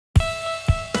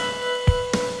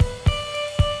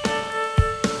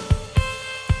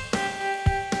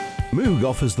MOOG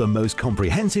offers the most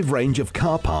comprehensive range of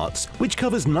car parts, which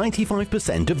covers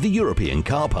 95% of the European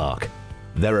car park.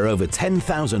 There are over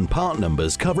 10,000 part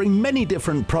numbers covering many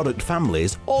different product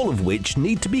families, all of which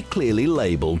need to be clearly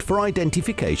labelled for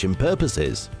identification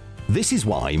purposes. This is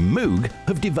why MOOG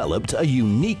have developed a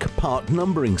unique part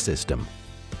numbering system.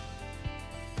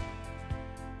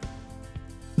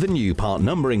 The new part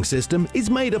numbering system is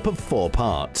made up of 4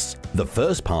 parts. The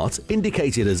first part,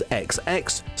 indicated as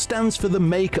XX, stands for the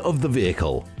make of the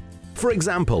vehicle. For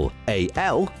example,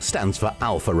 AL stands for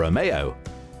Alfa Romeo,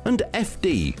 and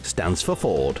FD stands for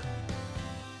Ford.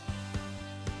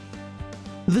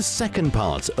 The second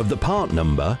part of the part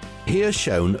number, here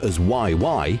shown as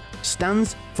YY,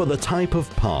 stands for the type of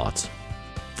part.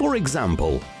 For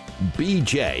example,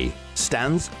 BJ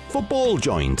stands for ball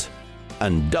joint,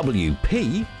 and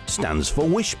WP stands for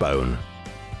wishbone.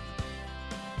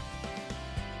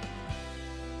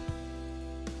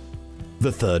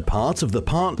 The third part of the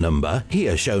part number,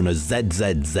 here shown as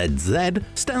ZZZZ,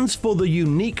 stands for the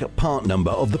unique part number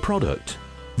of the product.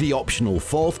 The optional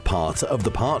fourth part of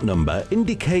the part number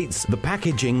indicates the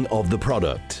packaging of the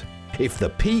product. If the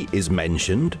P is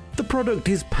mentioned, the product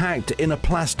is packed in a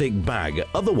plastic bag,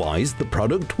 otherwise the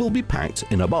product will be packed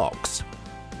in a box.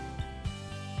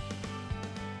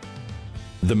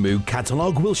 The MOOG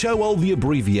catalogue will show all the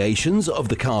abbreviations of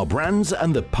the car brands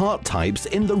and the part types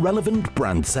in the relevant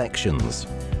brand sections.